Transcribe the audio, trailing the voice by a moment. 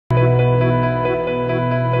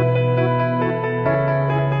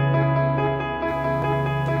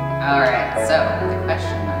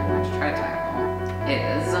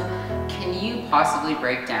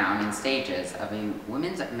broadly break down in stages of a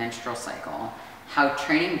woman's menstrual cycle how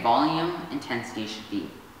training volume intensity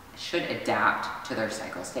should adapt to their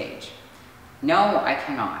cycle stage? No, I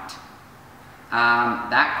cannot.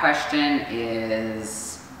 That question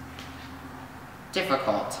is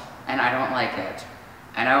difficult, and I don't like it.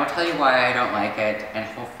 And I will tell you why I don't like it, and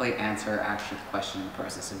hopefully answer actually the question in the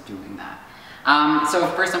process of doing that. So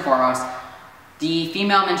first and foremost, the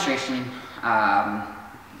female menstruation,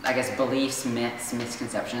 I guess, beliefs, myths,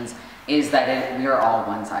 misconceptions, is that we are all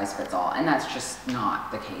one size fits all, and that's just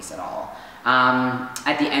not the case at all.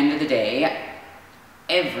 At the end of the day,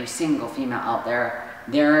 every single female out there,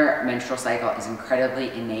 their menstrual cycle is incredibly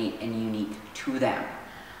innate and unique to them.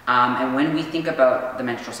 And when we think about the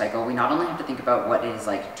menstrual cycle, we not only have to think about what it is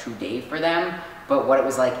like today for them, but what it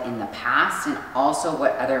was like in the past, and also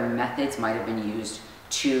what other methods might have been used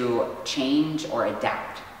to change or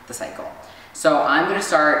adapt the cycle. So I'm going to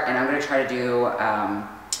start, and I'm going to try to do,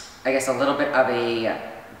 I guess, a little bit of a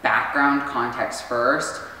background context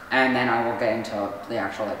first, and then I will get into the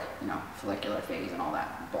actual, like, you know, follicular phase and all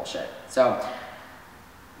that bullshit. So,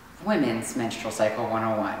 women's menstrual cycle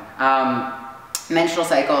 101. Menstrual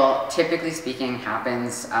cycle, typically speaking,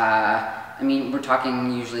 happens, I mean, we're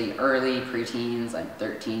talking usually early preteens, like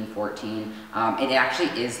 13, 14. It actually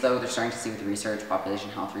is, though, they're starting to see with the research, population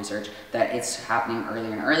health research, that it's happening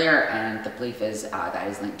earlier and earlier, and the belief is that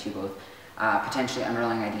is linked to both potentially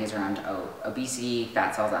underlying ideas around obesity,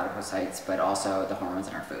 fat cells, adipocytes, but also the hormones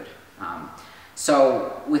in our food.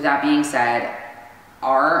 So with that being said,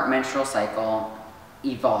 our menstrual cycle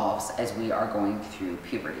evolves as we are going through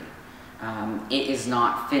puberty. It is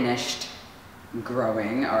not finished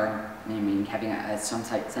growing, or I mean having some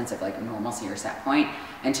sense of like normalcy or set point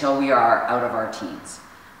until we are out of our teens.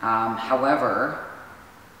 However,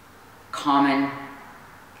 common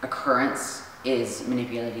occurrence is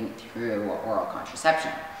manipulating through oral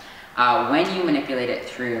contraception. When you manipulate it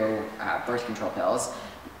through birth control pills,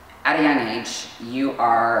 at a young age, you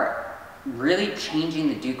are really changing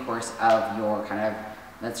the due course of your kind of,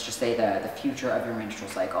 let's just say, the future of your menstrual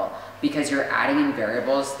cycle, because you're adding in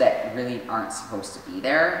variables that really aren't supposed to be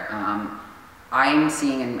there. I'm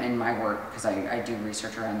seeing in my work, because I do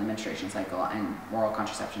research around the menstruation cycle and oral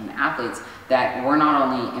contraception in athletes, that we're not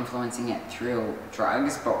only influencing it through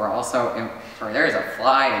drugs, but we're also, sorry, there's a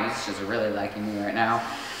fly and it's just really liking me right now.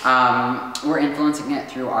 We're influencing it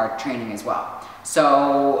through our training as well.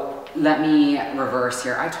 So let me reverse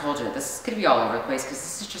here. I told you, this could be all over the place because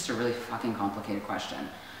this is just a really fucking complicated question.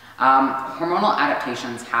 Hormonal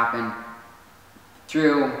adaptations happen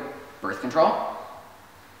through birth control,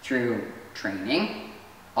 through training,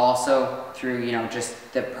 also through, you know,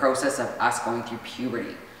 just the process of us going through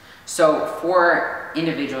puberty. So for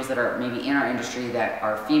individuals that are maybe in our industry that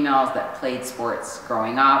are females that played sports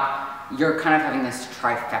growing up, you're kind of having this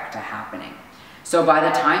trifecta happening. So by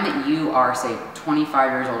the time that you are, say,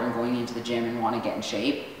 25 years old and going into the gym and want to get in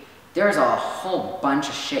shape, there's a whole bunch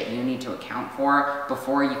of shit you need to account for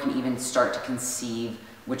before you can even start to conceive,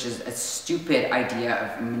 which is a stupid idea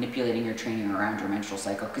of manipulating your training around your menstrual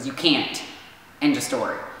cycle, because you can't. End of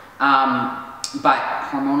story. But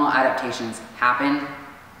hormonal adaptations happen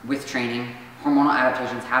with training. Hormonal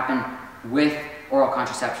adaptations happen with oral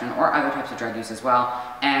contraception or other types of drug use as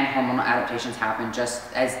well. And hormonal adaptations happen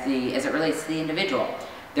just as it relates to the individual.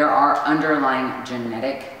 There are underlying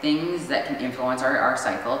genetic things that can influence our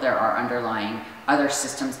cycle. There are underlying other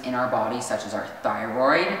systems in our body, such as our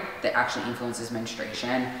thyroid, that actually influences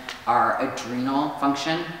menstruation, our adrenal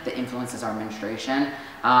function that influences our menstruation.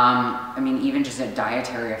 I mean, even just the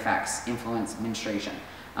dietary effects influence menstruation.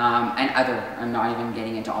 And I'm not even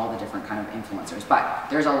getting into all the different kind of influencers, but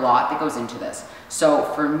there's a lot that goes into this. So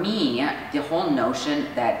for me, the whole notion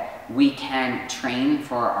that we can train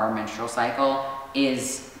for our menstrual cycle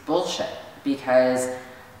is bullshit, because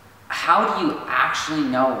how do you actually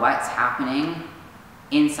know what's happening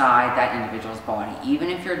inside that individual's body? Even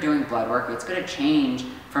if you're doing blood work, it's going to change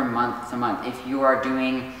from month to month. If you are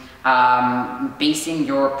doing, basing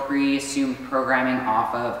your pre-assumed programming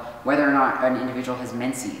off of whether or not an individual has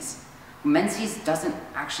menses. Menses doesn't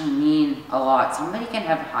actually mean a lot. Somebody can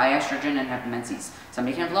have high estrogen and have menses.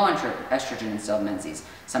 Somebody can have low estrogen and still have menses.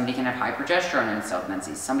 Somebody can have high progesterone and still have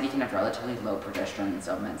menses. Somebody can have relatively low progesterone and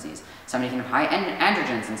still have menses. Somebody can have high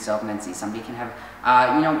androgens and still have menses. Somebody can have,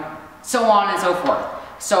 you know, so on and so forth.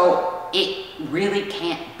 So it really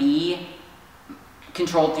can't be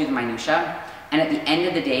controlled through the minutia. And at the end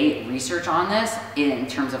of the day, research on this in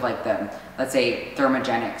terms of like the, let's say,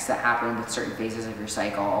 thermogenics that happen with certain phases of your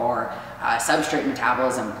cycle, or substrate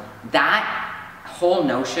metabolism, that whole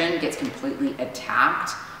notion gets completely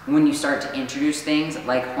attacked when you start to introduce things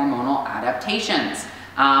like hormonal adaptations.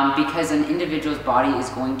 Because an individual's body is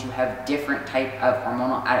going to have different type of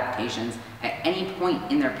hormonal adaptations at any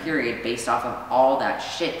point in their period based off of all that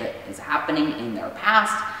shit that is happening in their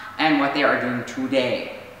past and what they are doing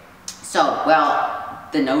today. So, well,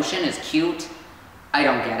 the notion is cute. I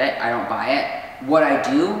don't get it. I don't buy it. What I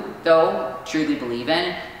do, though, truly believe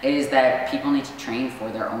in is that people need to train for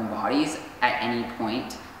their own bodies at any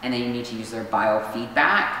point, and they need to use their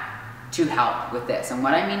biofeedback to help with this. And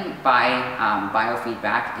what I mean by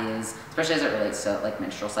biofeedback is, especially as it relates to like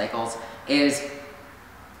menstrual cycles, is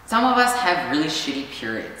some of us have really shitty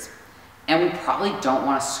periods, and we probably don't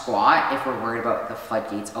want to squat if we're worried about the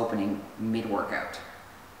floodgates opening mid-workout.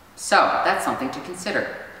 So that's something to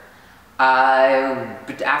consider.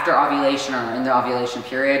 But after ovulation or in the ovulation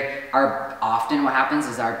period, often what happens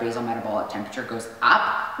is our basal metabolic temperature goes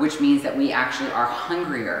up, which means that we actually are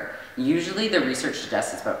hungrier. Usually the research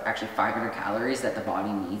suggests it's about actually 500 calories that the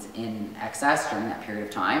body needs in excess during that period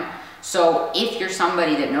of time. So if you're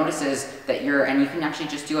somebody that notices that and you can actually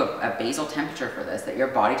just do a basal temperature for this, that your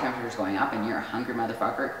body temperature is going up and you're a hungry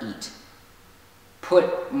motherfucker, eat.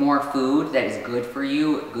 Put more food that is good for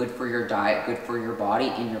you, good for your diet, good for your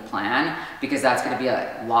body in your plan, because that's going to be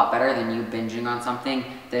a lot better than you binging on something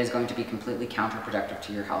that is going to be completely counterproductive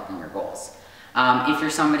to your health and your goals. If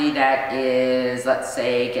you're somebody that is, let's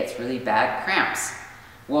say, gets really bad cramps,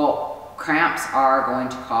 well, cramps are going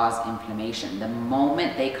to cause inflammation. The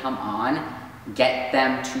moment they come on, get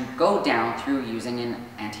them to go down through using an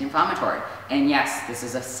anti-inflammatory. And yes, this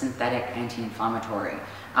is a synthetic anti-inflammatory.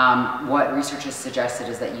 What research has suggested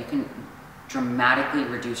is that you can dramatically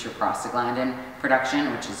reduce your prostaglandin production,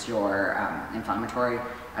 which is your inflammatory.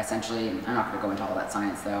 Essentially, I'm not going to go into all that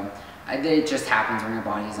science though. It just happens when your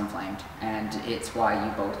body is inflamed, and it's why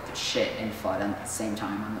you both shit and flood at the same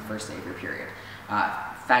time on the first day of your period.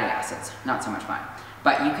 Fatty acids, not so much fun.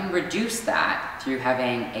 But you can reduce that through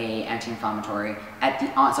having a anti-inflammatory at the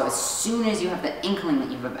on. So as soon as you have the inkling that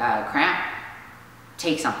you have a cramp,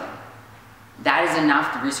 take something. That is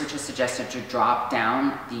enough. The research has suggested to drop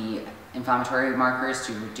down the inflammatory markers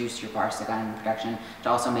to reduce your prostaglandin production, to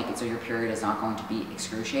also make it so your period is not going to be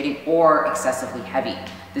excruciating or excessively heavy.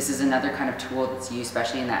 This is another kind of tool that's used,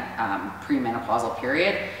 especially in that premenopausal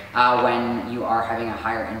period, when you are having a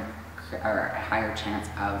higher chance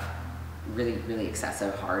of really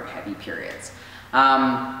excessive, hard, heavy periods.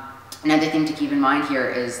 Another thing to keep in mind here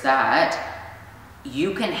is that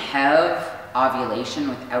you can have ovulation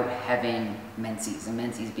without having menses, and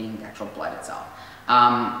menses being the actual blood itself.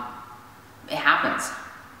 It happens.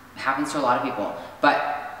 It happens to a lot of people.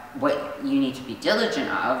 But what you need to be diligent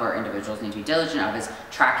of, or individuals need to be diligent of, is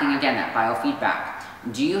tracking, again, that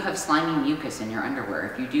biofeedback. Do you have slimy mucus in your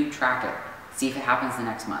underwear? If you do, track it. See if it happens the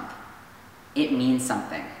next month. It means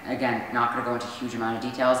something. Again, not going to go into a huge amount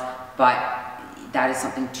of details, but that is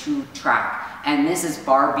something to track. And this is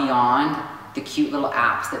far beyond the cute little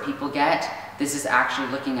apps that people get. This is actually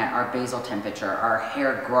looking at our basal temperature, our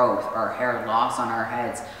hair growth, our hair loss on our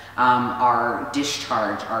heads, our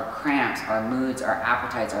discharge, our cramps, our moods, our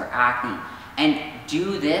appetites, our acne. And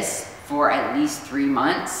do this for at least 3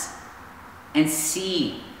 months and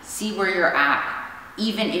see where you're at.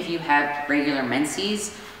 Even if you have regular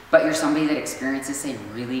menses, but you're somebody that experiences, say,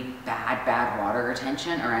 really bad water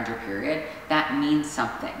retention around your period, that means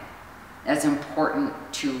something. That's important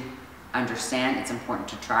to understand, it's important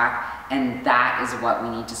to track, and that is what we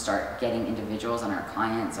need to start getting individuals and our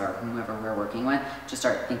clients or whomever we're working with to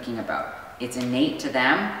start thinking about. It's innate to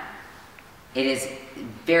them, it is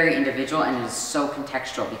very individual, and it is so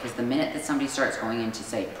contextual, because the minute that somebody starts going into,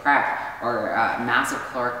 say, PrEP or massive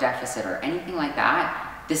caloric deficit or anything like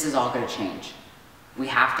that, this is all going to change. We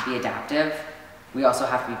have to be adaptive. We also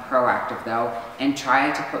have to be proactive though, and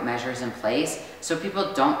try to put measures in place so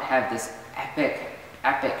people don't have this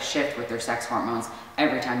epic shift with their sex hormones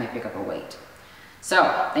every time they pick up a weight.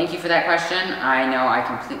 So thank you for that question. I know I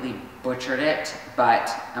completely butchered it, but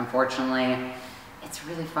unfortunately it's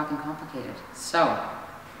really fucking complicated. So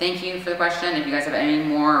thank you for the question. If you guys have any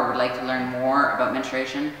more or would like to learn more about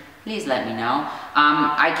menstruation, please let me know.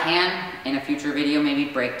 I can, in a future video, maybe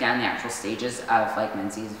break down the actual stages of like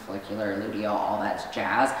menses, follicular, luteal, all that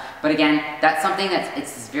jazz. But again, that's something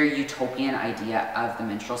it's this very utopian idea of the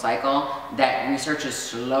menstrual cycle that research is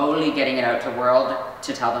slowly getting it out to the world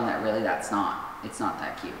to tell them that really it's not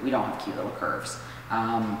that cute. We don't have cute little curves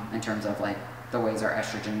in terms of like the ways our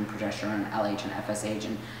estrogen, progesterone, LH, and FSH,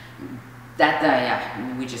 and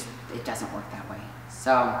it doesn't work that way.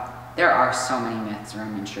 So there are so many myths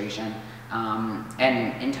around menstruation,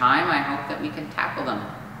 and in time I hope that we can tackle them.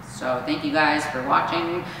 So thank you guys for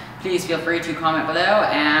watching Please feel free to comment below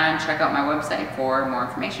and check out my website for more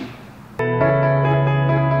information.